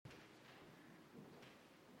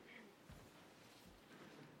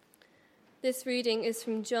This reading is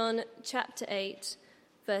from John chapter 8,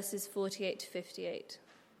 verses 48 to 58.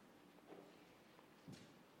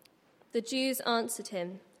 The Jews answered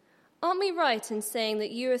him, "Aren't we right in saying that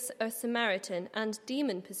you are a Samaritan and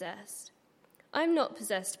demon-possessed?" "I am not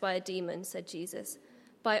possessed by a demon," said Jesus,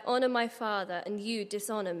 "but I honor my Father, and you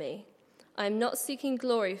dishonor me. I am not seeking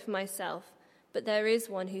glory for myself, but there is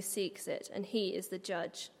one who seeks it, and he is the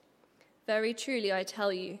judge. Very truly I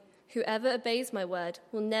tell you, whoever obeys my word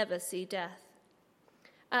will never see death."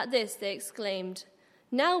 At this they exclaimed,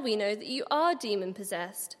 "Now we know that you are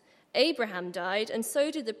demon-possessed. Abraham died, and so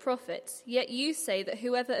did the prophets, yet you say that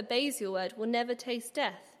whoever obeys your word will never taste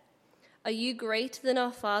death. Are you greater than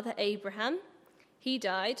our father Abraham? He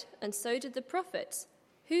died, and so did the prophets.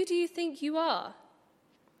 Who do you think you are?"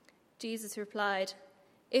 Jesus replied,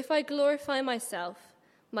 "If I glorify myself,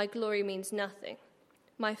 my glory means nothing.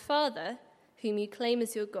 My Father, whom you claim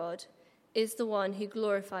as your God, is the one who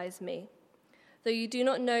glorifies me. Though you do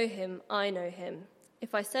not know him, I know him.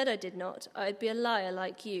 If I said I did not, I would be a liar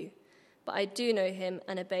like you. But I do know him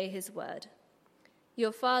and obey his word.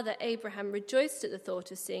 Your father Abraham rejoiced at the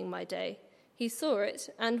thought of seeing my day. He saw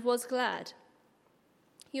it and was glad."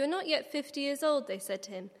 "You are not yet 50 years old," they said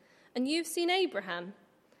to him, "and you've seen Abraham."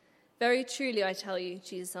 "Very truly I tell you,"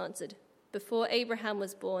 Jesus answered, "before Abraham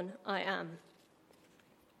was born, I am."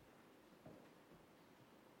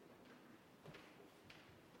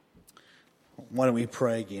 Why don't we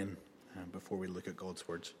pray again before we look at God's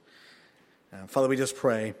words? Father, we just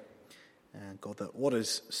pray, God, that what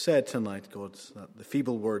is said tonight, God, that the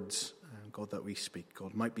feeble words, God, that we speak,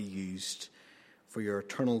 God, might be used for your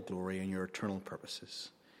eternal glory and your eternal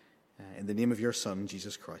purposes. In the name of your Son,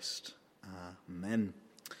 Jesus Christ. Amen.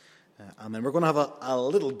 Amen. We're going to have a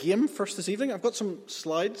little game first this evening. I've got some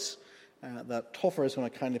slides that Toffer is going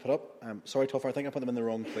to kindly put up. Sorry, Toffer, I think I put them in the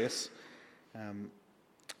wrong place.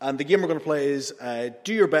 And the game we're going to play is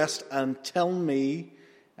do your best and tell me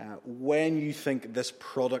when you think this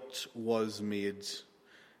product was made.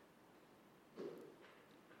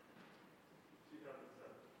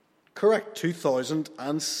 Correct,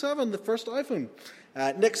 2007, the first iPhone.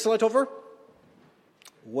 Next slide over.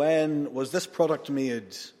 When was this product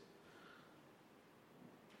made?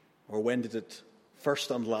 Or when did it first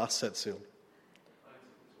and last set sail?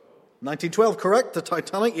 1912, correct, the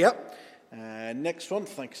Titanic, yep. Next one,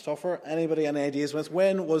 thanks, Toffer. Anybody any ideas with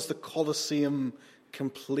when was the Colosseum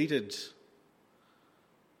completed?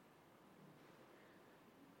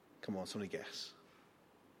 Come on, somebody guess.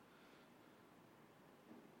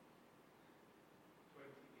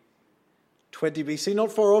 20 BC,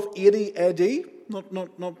 not far off. 80 AD,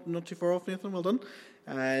 not too far off, Nathan, well done.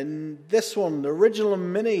 And this one, the original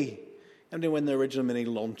Mini. Anybody when the original Mini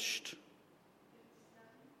launched?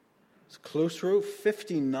 It's close to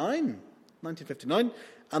 1959.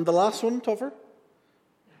 And the last one, Toffer.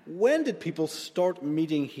 When did people start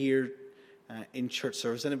meeting here in church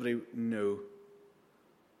service? Anybody know?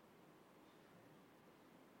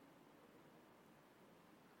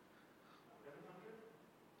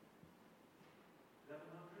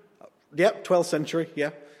 Yep, 12th century, yeah.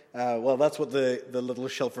 Well, that's what the little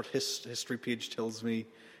Shelford history page tells me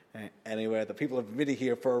anyway, that people have been really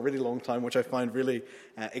here for a really long time, which I find really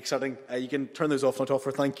exciting. You can turn those off now,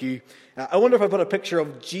 Toffer, thank you. I wonder if I put a picture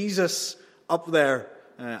of Jesus up there.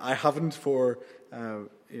 I haven't for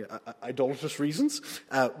idolatrous reasons.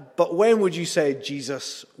 But when would you say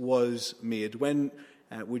Jesus was made? When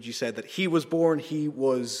would you say that he was born, he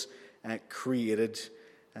was created?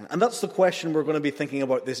 And that's the question we're going to be thinking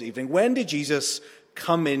about this evening. When did Jesus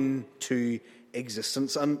come into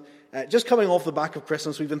existence? And just coming off the back of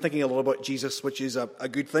Christmas, we've been thinking a lot about Jesus, which is a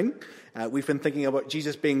good thing. We've been thinking about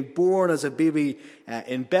Jesus being born as a baby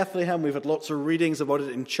in Bethlehem. We've had lots of readings about it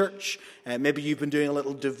in church. Maybe you've been doing a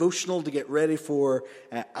little devotional to get ready for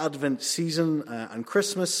Advent season and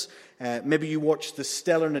Christmas. Maybe you watched the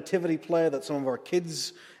stellar nativity play that some of our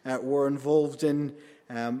kids were involved in.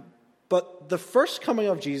 But the first coming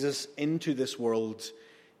of Jesus into this world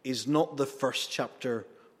is not the first chapter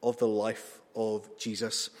of the life of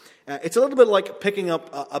Jesus. It's a little bit like picking up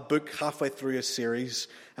a book halfway through a series.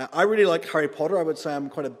 I really like Harry Potter. I would say I'm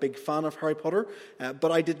quite a big fan of Harry Potter.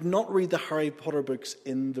 But I did not read the Harry Potter books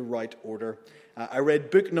in the right order. I read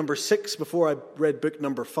book number 6 before I read book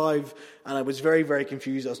number 5, and I was very, very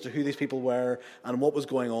confused as to who these people were and what was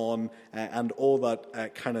going on and all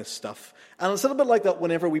that kind of stuff. And it's a little bit like that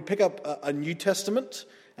whenever we pick up a New Testament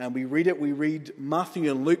and we read it. We read Matthew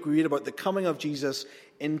and Luke. We read about the coming of Jesus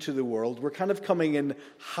into the world. We're kind of coming in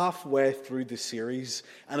halfway through the series.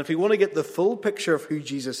 And if we want to get the full picture of who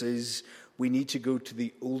Jesus is, we need to go to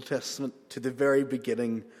the Old Testament, to the very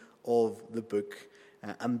beginning of the book.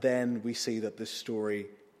 and then we see that this story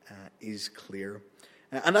is clear.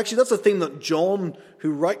 And actually, that's the theme that John,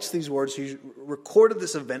 who writes these words, who recorded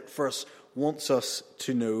this event for us, wants us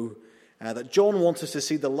to know. That John wants us to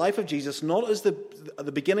see the life of Jesus, not as the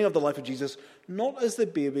beginning of the life of Jesus, not as the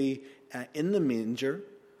baby in the manger,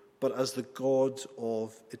 but as the God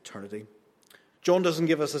of eternity. John doesn't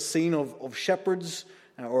give us a scene of shepherds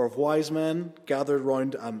or of wise men gathered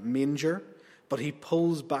round a manger, but he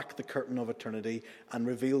pulls back the curtain of eternity and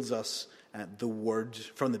reveals us the Word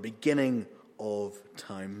from the beginning of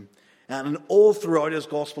time. And all throughout his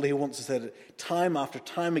gospel, he wants to say that time after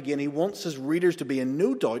time again, he wants his readers to be in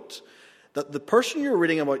no doubt that the person you're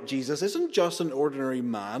reading about, Jesus, isn't just an ordinary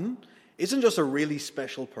man, isn't just a really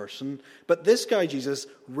special person, but this guy, Jesus,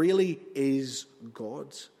 really is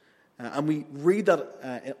God. And we read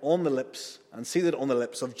that on the lips and see that on the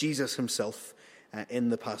lips of Jesus himself in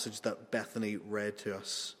the passage that Bethany read to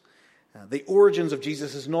us. The origins of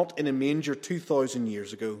Jesus is not in a manger 2,000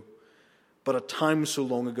 years ago, but a time so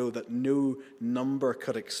long ago that no number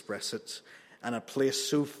could express it, and a place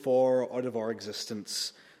so far out of our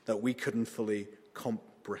existence that we couldn't fully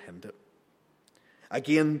comprehend it.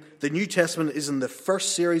 Again, the New Testament is in the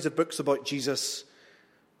first series of books about Jesus.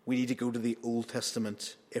 We need to go to the Old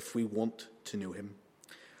Testament if we want to know him.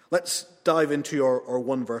 Let's dive into our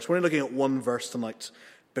one verse. We're looking at one verse tonight.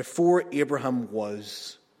 Before Abraham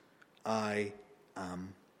was, I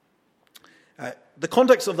am. The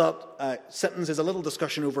context of that sentence is a little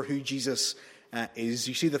discussion over who Jesus is.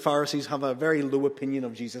 You see, the Pharisees have a very low opinion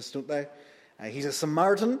of Jesus, don't they? He's a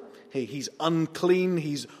Samaritan. He's unclean.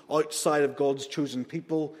 He's outside of God's chosen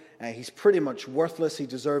people. He's pretty much worthless. He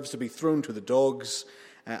deserves to be thrown to the dogs.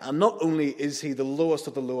 And not only is he the lowest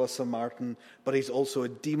of the lowest Samaritan, but he's also a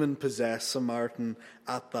demon-possessed Samaritan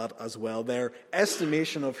at that as well. Their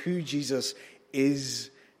estimation of who Jesus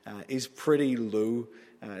is pretty low.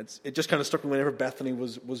 It just kind of struck me whenever Bethany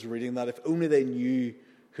was reading that. If only they knew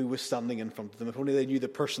who was standing in front of them. If only they knew the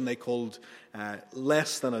person they called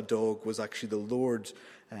less than a dog was actually the Lord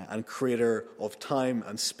and creator of time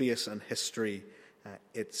and space and history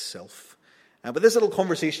itself. But this little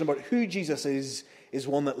conversation about who Jesus is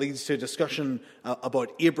one that leads to a discussion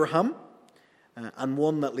about Abraham and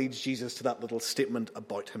one that leads Jesus to that little statement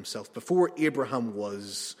about himself. Before Abraham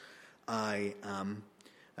was, I am.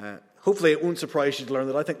 Hopefully it won't surprise you to learn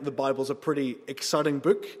that I think the Bible's a pretty exciting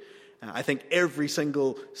book. I think every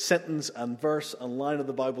single sentence and verse and line of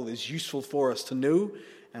the Bible is useful for us to know.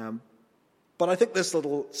 But I think this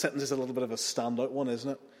little sentence is a little bit of a standout one, isn't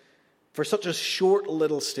it? For such a short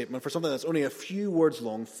little statement, for something that's only a few words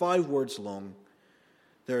long, 5 words long,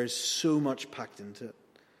 there is so much packed into it.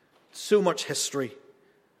 So much history,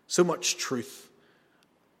 so much truth.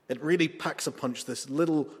 It really packs a punch, this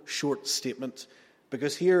little short statement,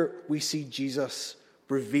 because here we see Jesus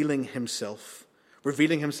revealing himself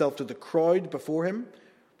to the crowd before him,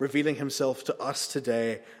 revealing himself to us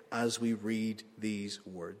today as we read these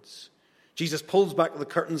words. Jesus pulls back the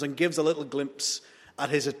curtains and gives a little glimpse at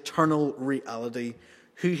his eternal reality,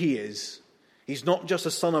 who he is. He's not just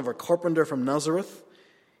a son of a carpenter from Nazareth.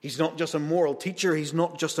 He's not just a moral teacher. He's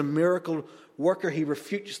not just a miracle worker. He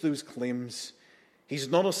refutes those claims. He's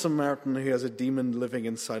not a Samaritan who has a demon living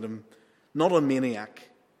inside him, not a maniac,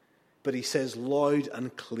 but he says loud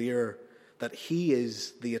and clear that he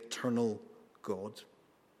is the eternal God.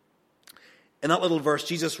 In that little verse,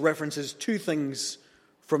 Jesus references 2 things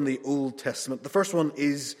from the Old Testament. The first one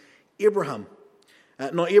is Abraham.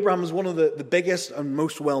 Now, Abraham is one of the biggest and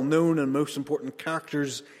most well-known and most important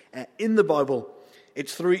characters in the Bible.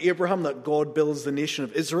 It's through Abraham that God builds the nation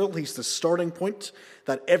of Israel. He's the starting point,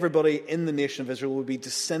 that everybody in the nation of Israel will be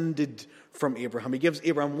descended from Abraham. He gives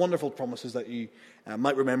Abraham wonderful promises that you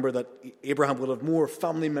might remember, that Abraham will have more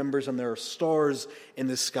family members than there are stars in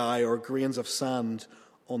the sky or grains of sand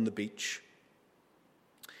on the beach.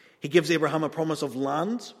 He gives Abraham a promise of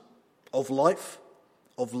land, of life,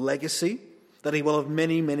 of legacy, that he will have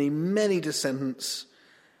many, many, many descendants.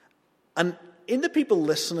 And in the people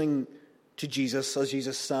listening to Jesus, as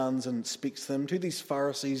Jesus stands and speaks to them, to these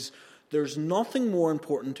Pharisees, there's nothing more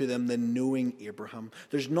important to them than knowing Abraham.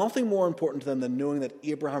 There's nothing more important to them than knowing that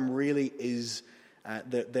Abraham really is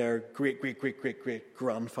their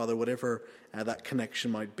great-great-great-great-great-grandfather, whatever that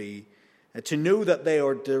connection might be. To know that they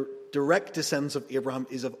are direct descendants of Abraham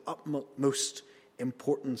is of utmost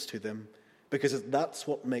importance to them, because that's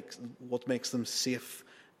what makes them safe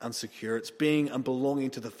and secure. It's being and belonging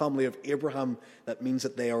to the family of Abraham that means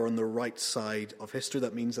that they are on the right side of history.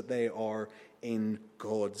 That means that they are in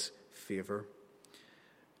God's favor.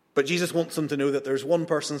 But Jesus wants them to know that there's one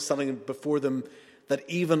person standing before them that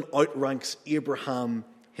even outranks Abraham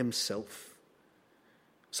himself.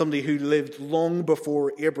 somebody who lived long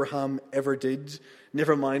before Abraham ever did,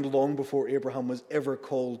 never mind long before Abraham was ever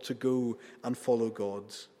called to go and follow God.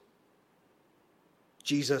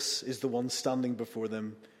 Jesus is the one standing before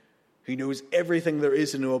them, who knows everything there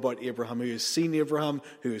is to know about Abraham, who has seen Abraham,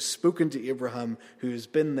 who has spoken to Abraham, who has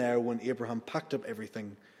been there when Abraham packed up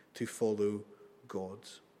everything to follow God.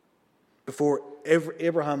 Before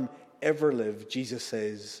Abraham ever lived, Jesus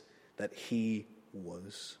says that he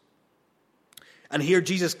was. And here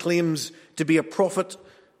Jesus claims to be a prophet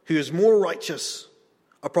who is more righteous,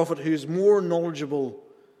 a prophet who is more knowledgeable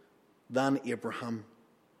than Abraham.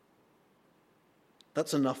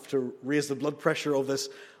 That's enough to raise the blood pressure of this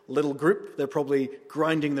little group. They're probably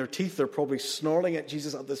grinding their teeth. They're probably snarling at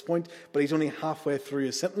Jesus at this point, but he's only halfway through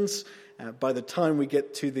his sentence. By the time we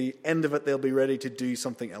get to the end of it, they'll be ready to do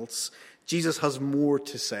something else. Jesus has more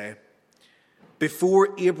to say. Before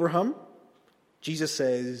Abraham, Jesus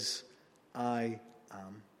says, I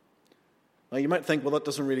am. Now you might think, well, that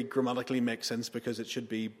doesn't really grammatically make sense because it should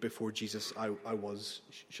be before Jesus, I was,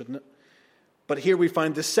 shouldn't it? But here we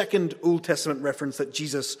find the second Old Testament reference that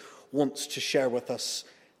Jesus wants to share with us,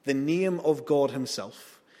 the name of God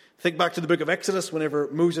himself. Think back to the book of Exodus, whenever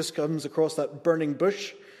Moses comes across that burning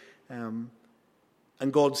bush and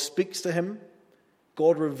God speaks to him,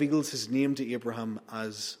 God reveals his name to Abraham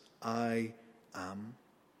as I am.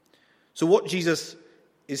 So what Jesus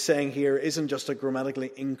is saying here isn't just a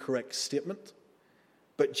grammatically incorrect statement,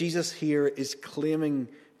 but Jesus here is claiming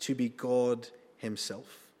to be God himself.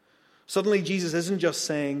 Suddenly Jesus isn't just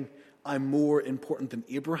saying, I'm more important than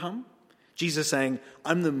Abraham. Jesus is saying,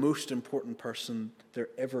 I'm the most important person there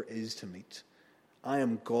ever is to meet. I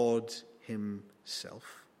am God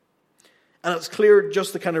himself. And it's clear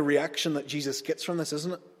just the kind of reaction that Jesus gets from this,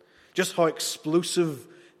 isn't it? Just how explosive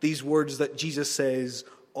these words that Jesus says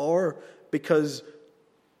are, because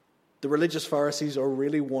the religious Pharisees are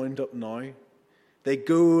really wound up now. They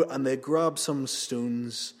go and they grab some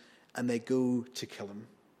stones and they go to kill him.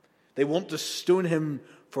 They want to stone him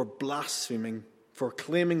for blaspheming, for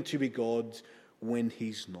claiming to be God when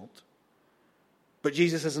he's not. But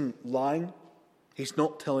Jesus isn't lying. He's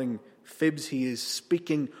not telling fibs. He is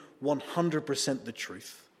speaking 100% the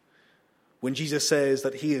truth. When Jesus says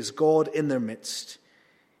that he is God in their midst,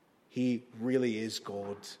 he really is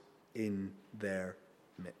God in their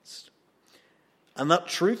midst. And that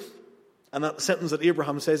truth, and that sentence that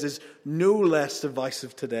Abraham says, is no less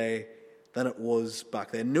divisive today than it was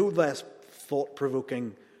back then. No less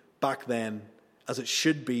thought-provoking back then as it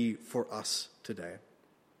should be for us today.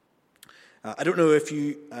 I don't know if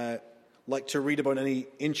you like to read about any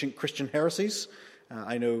ancient Christian heresies.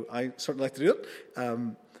 I know I certainly like to do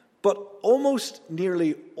it. But almost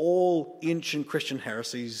nearly all ancient Christian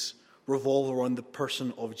heresies revolve around the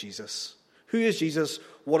person of Jesus. Who is Jesus?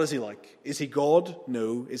 What is he like? Is he God?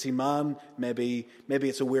 No. Is he man? Maybe. Maybe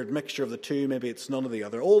it's a weird mixture of the two. Maybe it's none of the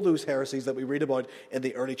other. All those heresies that we read about in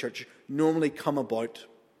the early church normally come about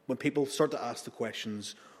when people start to ask the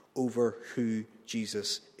questions over who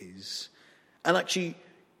Jesus is. And actually,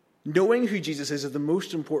 knowing who Jesus is the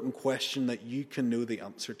most important question that you can know the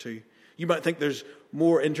answer to. You might think there's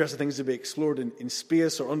more interesting things to be explored in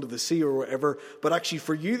space or under the sea or whatever, but actually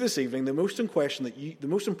for you this evening, the most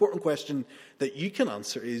important question that you can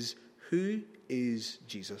answer is, who is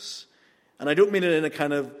Jesus? And I don't mean it in a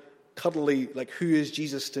kind of cuddly, like, who is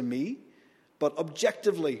Jesus to me? But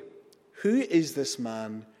objectively, who is this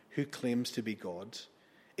man who claims to be God?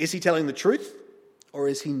 Is he telling the truth, or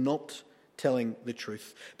is he not telling the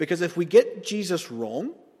truth? Because if we get Jesus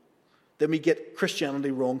wrong, then we get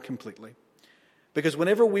Christianity wrong completely. Because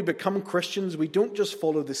whenever we become Christians, we don't just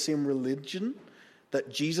follow the same religion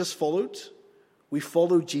that Jesus followed. We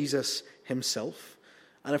follow Jesus himself.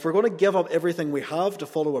 And if we're going to give up everything we have to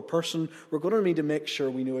follow a person, we're going to need to make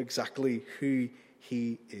sure we know exactly who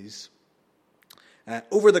he is.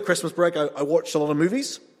 Over the Christmas break, I watched a lot of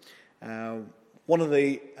movies. One of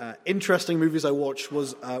the interesting movies I watched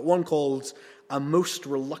was one called A Most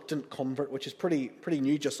Reluctant Convert, which is pretty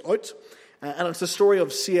new, just out. And it's the story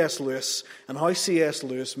of C.S. Lewis and how C.S.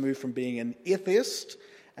 Lewis moved from being an atheist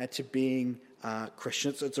to being a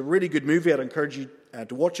Christian. It's a really good movie. I'd encourage you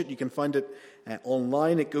to watch it. You can find it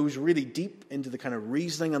online. It goes really deep into the kind of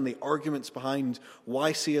reasoning and the arguments behind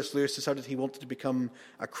why C.S. Lewis decided he wanted to become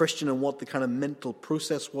a Christian and what the kind of mental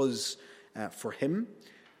process was for him.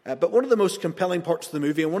 But one of the most compelling parts of the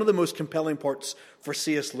movie, and one of the most compelling parts for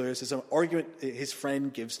C.S. Lewis, is an argument his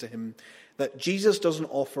friend gives to him that Jesus doesn't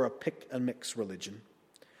offer a pick-and-mix religion.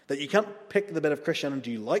 That you can't pick the bit of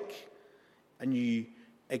Christianity you like and you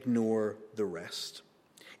ignore the rest.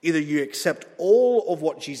 Either you accept all of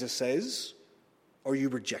what Jesus says or you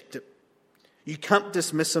reject it. You can't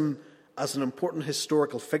dismiss him as an important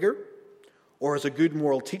historical figure or as a good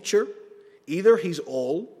moral teacher. Either he's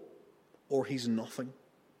all or he's nothing.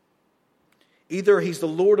 Either he's the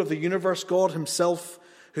Lord of the universe, God himself,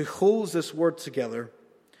 who holds this world together,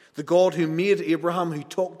 the God who made Abraham, who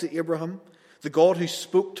talked to Abraham, the God who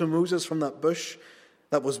spoke to Moses from that bush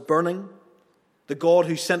that was burning, the God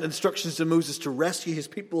who sent instructions to Moses to rescue his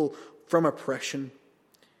people from oppression.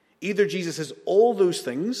 Either Jesus is all those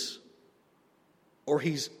things, or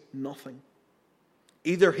he's nothing.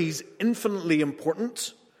 Either he's infinitely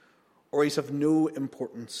important, or he's of no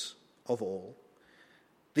importance of all.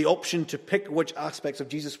 The option to pick which aspects of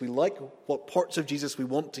Jesus we like, what parts of Jesus we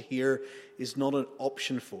want to hear, is not an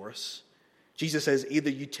option for us. Jesus says, either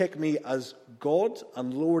you take me as God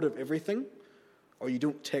and Lord of everything, or you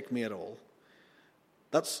don't take me at all.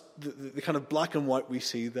 That's the kind of black and white we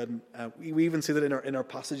see. Then we even see that in our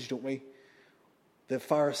passage, don't we? The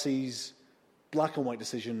Pharisees' black and white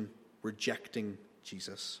decision rejecting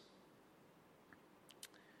Jesus.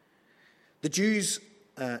 The Jews,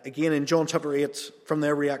 again in John chapter 8, from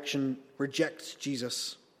their reaction, reject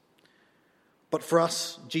Jesus. But for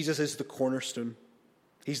us, Jesus is the cornerstone.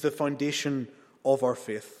 He's the foundation of our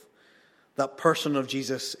faith. That person of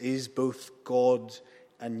Jesus is both God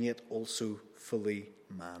and yet also fully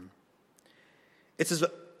man. It is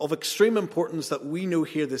of extreme importance that we know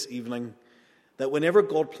here this evening that whenever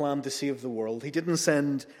God planned to save the world, he didn't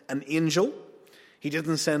send an angel. He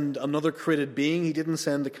didn't send another created being. He didn't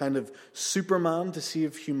send a kind of Superman to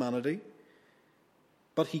save humanity.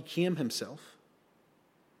 But he came himself.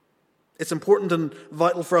 It's important and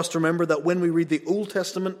vital for us to remember that when we read the Old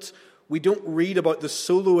Testament, we don't read about the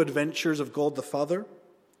solo adventures of God the Father,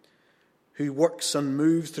 who works and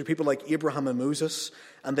moves through people like Abraham and Moses.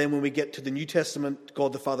 And then when we get to the New Testament,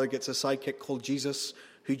 God the Father gets a sidekick called Jesus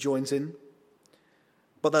who joins in.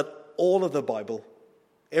 But that all of the Bible,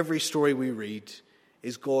 every story we read,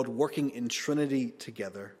 is God working in Trinity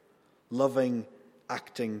together, loving,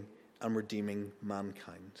 acting, and redeeming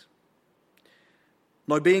mankind.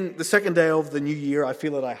 Now, being the second day of the new year, I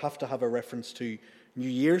feel that I have to have a reference to New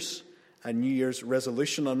Year's and New Year's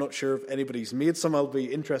resolution. I'm not sure if anybody's made some. I'll be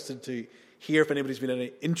interested to hear if anybody's made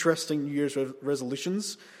any interesting New Year's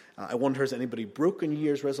resolutions. I wonder, has anybody broke a New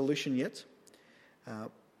Year's resolution yet?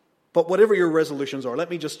 But whatever your resolutions are, let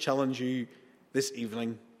me just challenge you this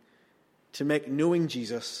evening to make knowing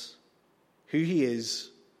Jesus, who he is,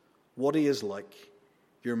 what he is like,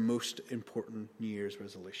 your most important New Year's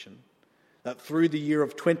resolution. That through the year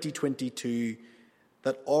of 2022,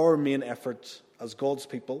 that our main effort as God's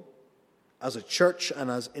people, as a church and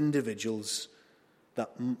as individuals,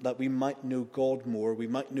 that we might know God more, we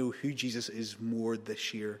might know who Jesus is more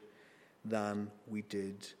this year than we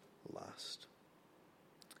did last.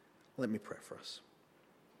 Let me pray for us.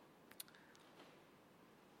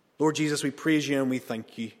 Lord Jesus, we praise you and we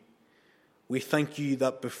thank you. We thank you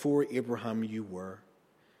that before Abraham you were.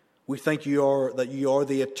 We thank you that you are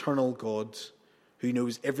the eternal God who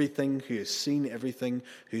knows everything, who has seen everything,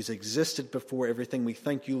 who's existed before everything. We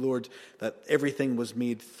thank you, Lord, that everything was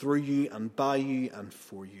made through you and by you and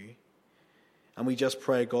for you. And we just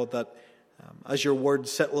pray, God, that as your word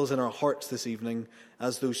settles in our hearts this evening,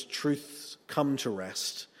 as those truths come to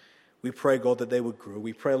rest, we pray, God, that they would grow.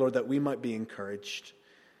 We pray, Lord, that we might be encouraged,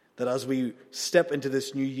 that as we step into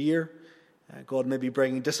this new year, God may be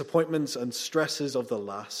bringing disappointments and stresses of the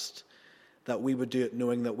last, that we would do it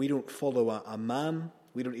knowing that we don't follow a man,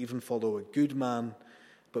 we don't even follow a good man,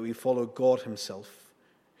 but we follow God himself,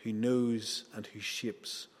 who knows and who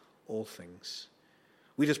shapes all things.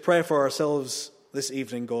 We just pray for ourselves this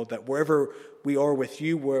evening, God, that wherever we are with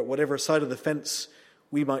you, whatever side of the fence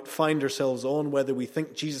we might find ourselves on, whether we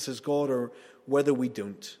think Jesus is God or whether we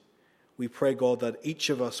don't, we pray, God, that each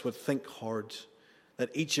of us would think hard, that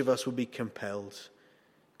each of us would be compelled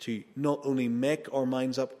to not only make our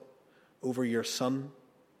minds up over your Son,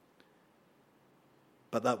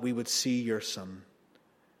 but that we would see your Son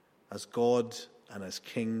as God and as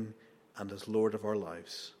King and as Lord of our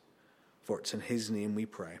lives. For it's in his name we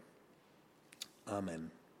pray.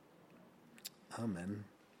 Amen. Amen.